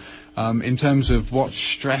up on. In terms of what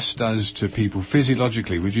stress does to people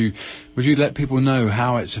physiologically, would you let people know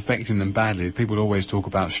how it's affecting them badly? People always talk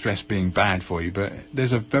about stress being bad for you, but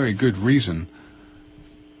there's a very good reason.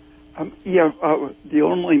 The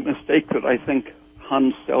only mistake that I think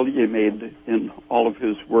Hans Selye made in all of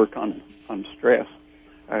his work on stress,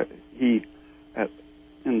 he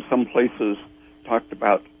in some places talked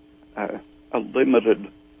about a limited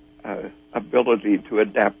ability to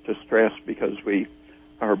adapt to stress because we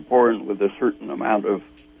are born with a certain amount of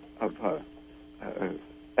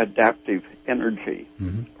adaptive energy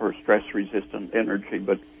or stress-resistant energy.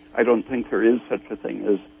 But I don't think there is such a thing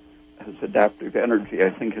as adaptive energy.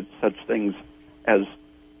 I think it's such things as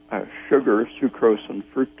sugar, sucrose, and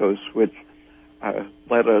fructose, which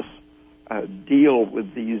let us deal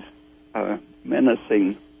with these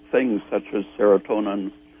menacing things such as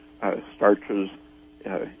serotonin, starches,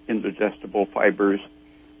 indigestible fibers,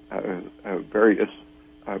 various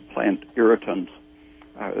plant irritants.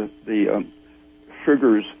 The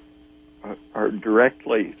sugars are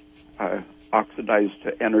directly oxidized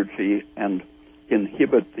to energy and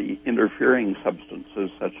inhibit the interfering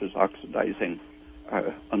substances such as oxidizing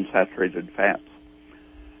unsaturated fats.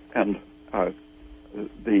 And I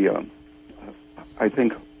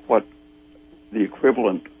think what the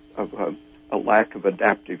equivalent of a lack of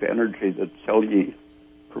adaptive energy that Selye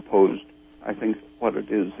proposed, I think what it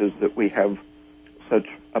is that we have such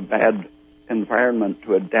a bad environment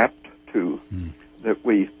to adapt to that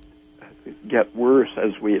we get worse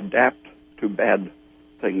as we adapt to bad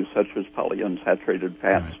things such as polyunsaturated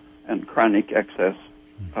fats and chronic excess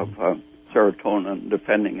of serotonin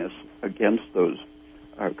defending us against those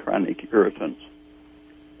chronic irritants.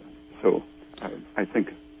 So I think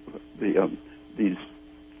these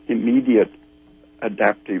immediate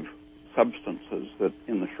adaptive substances that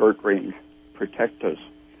in the short range protect us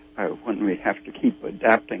when we have to keep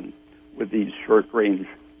adapting with these short range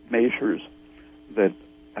measures that,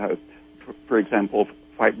 for example,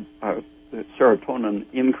 serotonin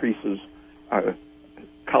increases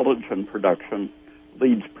collagen production,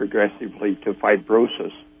 leads progressively to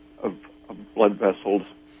fibrosis of blood vessels,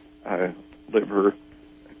 liver,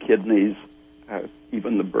 kidneys,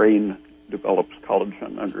 even the brain develops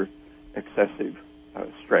collagen under excessive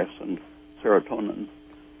stress and serotonin.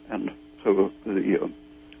 And so the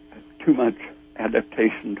too much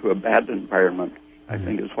adaptation to a bad environment, I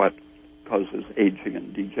think, is what causes aging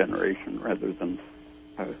and degeneration rather than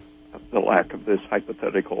the lack of this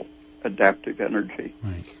hypothetical adaptive energy.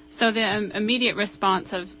 Right. So the immediate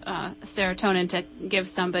response of serotonin to give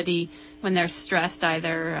somebody when they're stressed,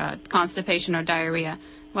 either constipation or diarrhea,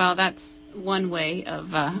 well, that's one way of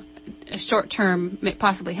short-term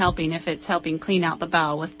possibly helping if it's helping clean out the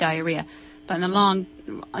bowel with diarrhea. But in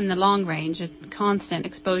the long range, a constant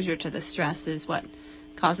exposure to the stress is what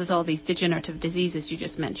causes all these degenerative diseases you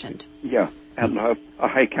just mentioned. Yeah, and a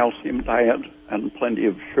high calcium diet and plenty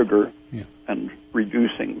of sugar and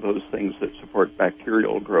reducing those things that support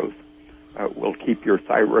bacterial growth will keep your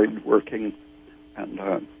thyroid working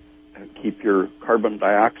and keep your carbon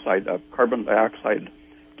dioxide up. Carbon dioxide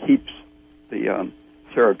keeps the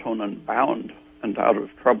serotonin bound and out of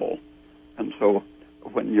trouble. And so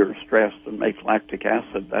when you're stressed and make lactic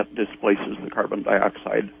acid, that displaces the carbon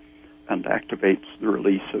dioxide and activates the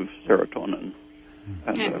release of serotonin.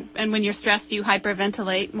 And when you're stressed, you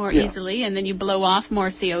hyperventilate more easily, and then you blow off more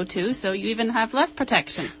CO2, so you even have less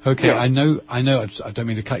protection. Okay, I know. I don't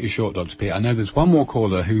mean to cut you short, Dr. Peat. I know there's one more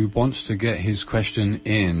caller who wants to get his question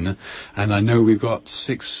in, and I know we've got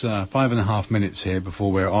 5.5 minutes here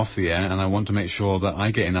before we're off the air, and I want to make sure that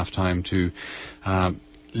I get enough time to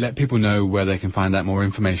let people know where they can find out more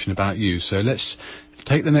information about you. So let's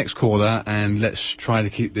take the next caller, and let's try to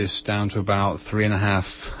keep this down to about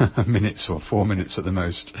 3.5 minutes or 4 minutes at the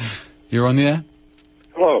most. You're on the air?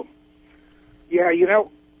 Hello. Yeah,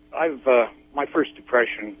 my first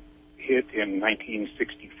depression hit in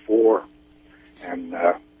 1964, and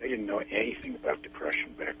they didn't know anything about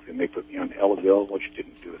depression back then. They put me on Elavil, which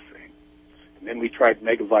didn't do a thing. And then we tried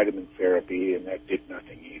megavitamin therapy, and that did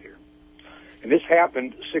nothing either. And this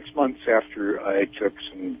happened 6 months after I took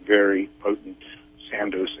some very potent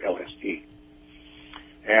Sandoz LSD.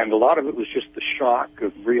 And a lot of it was just the shock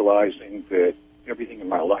of realizing that everything in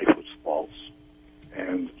my life was false.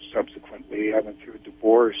 And subsequently, I went through a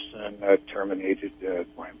divorce and terminated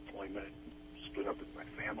my employment, split up with my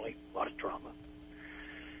family, a lot of trauma.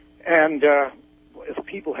 And if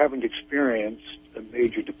people haven't experienced a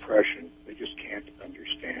major depression, they just can't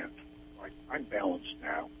understand. Like, I'm balanced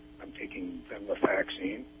now. I'm taking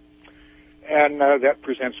venlafaxine. And that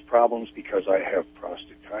presents problems because I have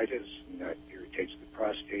prostatitis, and that irritates the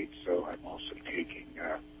prostate. So I'm also taking,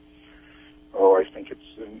 I think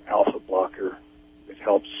it's an alpha blocker that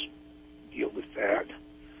helps deal with that.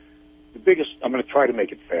 I'm going to try to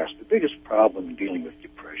make it fast. The biggest problem in dealing with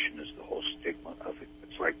depression is the whole stigma of it.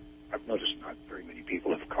 It's like, I've noticed not very many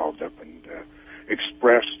people have called up and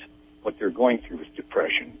expressed what they're going through with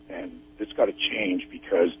depression, and it's got to change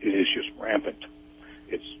because it is just rampant.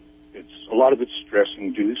 It's a lot of it's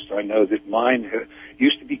stress-induced. I know that mine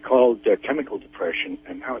used to be called chemical depression,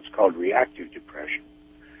 and now it's called reactive depression.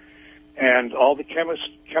 And all the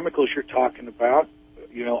chemicals you're talking about,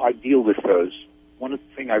 I deal with those. One of the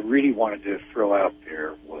things I really wanted to throw out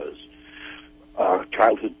there was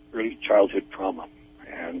early childhood trauma.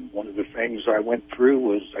 And one of the things I went through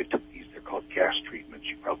was I took these, they're called gas treatments.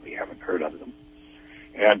 You probably haven't heard of them.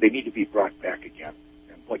 And they need to be brought back again.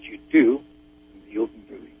 And what you do, you'll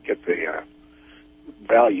get the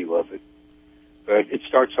value of it. But it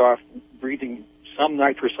starts off breathing some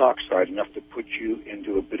nitrous oxide, enough to put you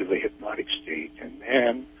into a bit of a hypnotic state. And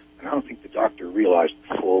I don't think the doctor realized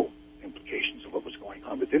the full implications of what was going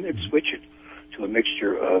on, but then they'd switch it to a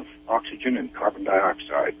mixture of oxygen and carbon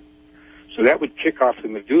dioxide. So that would kick off the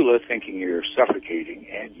medulla, thinking you're suffocating,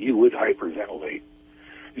 and you would hyperventilate.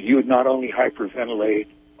 You would not only hyperventilate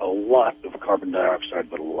a lot of carbon dioxide,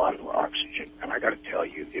 but a lot of oxygen. And I got to tell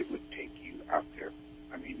you, it would take you out there.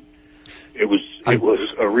 I mean, it was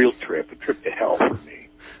a real trip, a trip to hell for me.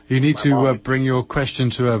 You need to bring your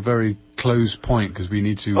question to a very close point, because we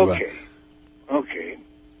need to... Okay.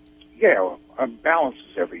 Yeah, well, balance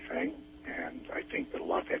is everything, and I think that a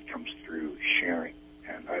lot of that comes through sharing.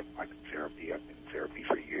 And I've been in therapy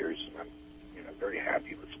for years, and I'm very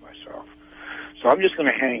happy with myself. So I'm just going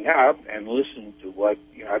to hang up and listen to what,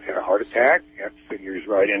 I've had a heart attack. That figures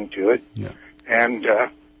right into it. Yeah. And,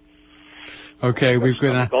 okay, we're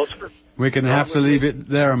going to have to leave it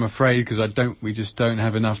there, I'm afraid, because we just don't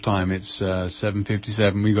have enough time. It's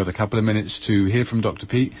 7:57. We've got a couple of minutes to hear from Dr.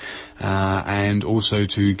 Peat, and also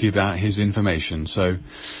to give out his information. So,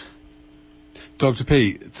 Dr.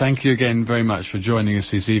 Peat, thank you again very much for joining us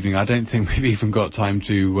this evening. I don't think we've even got time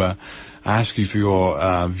to ask you for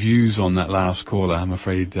your views on that last caller. I'm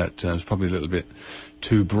afraid that was probably a little bit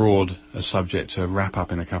too broad a subject to wrap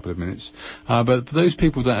up in a couple of minutes. But for those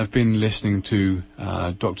people that have been listening to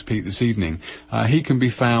Dr. Peat this evening, he can be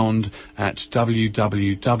found at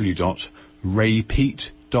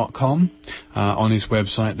www.raypeat.com. On his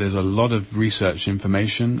website, there's a lot of research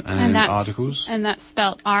information and articles. And that's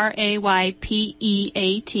spelled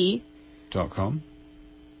RAYPEAT. .com.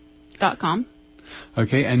 .com.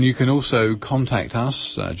 Okay, and you can also contact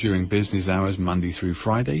us during business hours, Monday through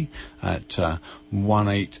Friday, at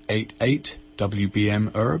 1888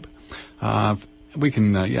 WBM Herb. We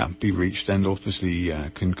can be reached, and obviously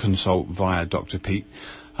can consult via Dr. Peat.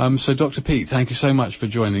 So, Dr. Peat, thank you so much for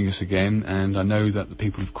joining us again, and I know that the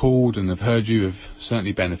people who've called and have heard you have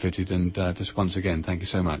certainly benefited, and just once again, thank you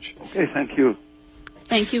so much. Okay, thank you.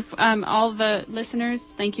 Thank you, all the listeners.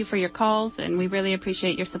 Thank you for your calls, and we really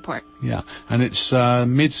appreciate your support. Yeah, and it's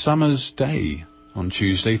Midsummer's Day on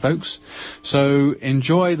Tuesday, folks. So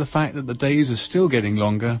enjoy the fact that the days are still getting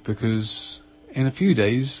longer, because in a few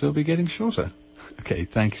days they'll be getting shorter. Okay,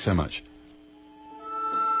 thank you so much.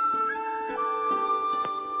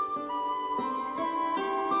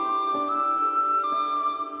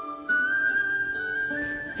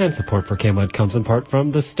 And support for KMUD comes in part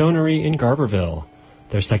from the Stonery in Garberville.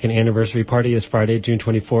 Their second anniversary party is Friday, June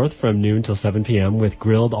 24th from noon till 7 p.m. with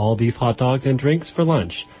grilled all-beef hot dogs and drinks for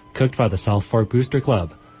lunch, cooked by the South Fork Booster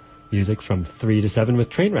Club. Music from 3 to 7 with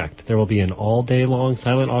Trainwrecked. There will be an all-day-long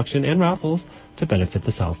silent auction and raffles to benefit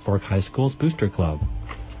the South Fork High School's Booster Club.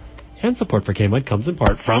 And support for KMUD comes in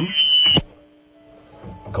part from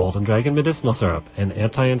Golden Dragon Medicinal Syrup, an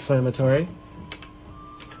anti-inflammatory,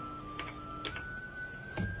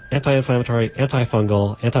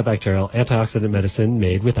 antifungal, antibacterial, antioxidant medicine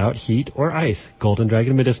made without heat or ice. Golden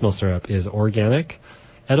Dragon Medicinal Syrup is organic,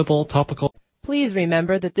 edible, topical. Please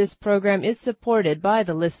remember that this program is supported by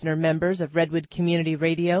the listener members of Redwood Community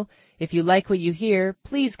Radio. If you like what you hear,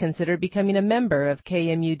 please consider becoming a member of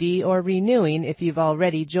KMUD or renewing if you've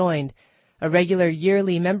already joined. A regular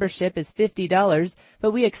yearly membership is $50,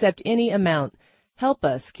 but we accept any amount. Help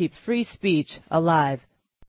us keep free speech alive.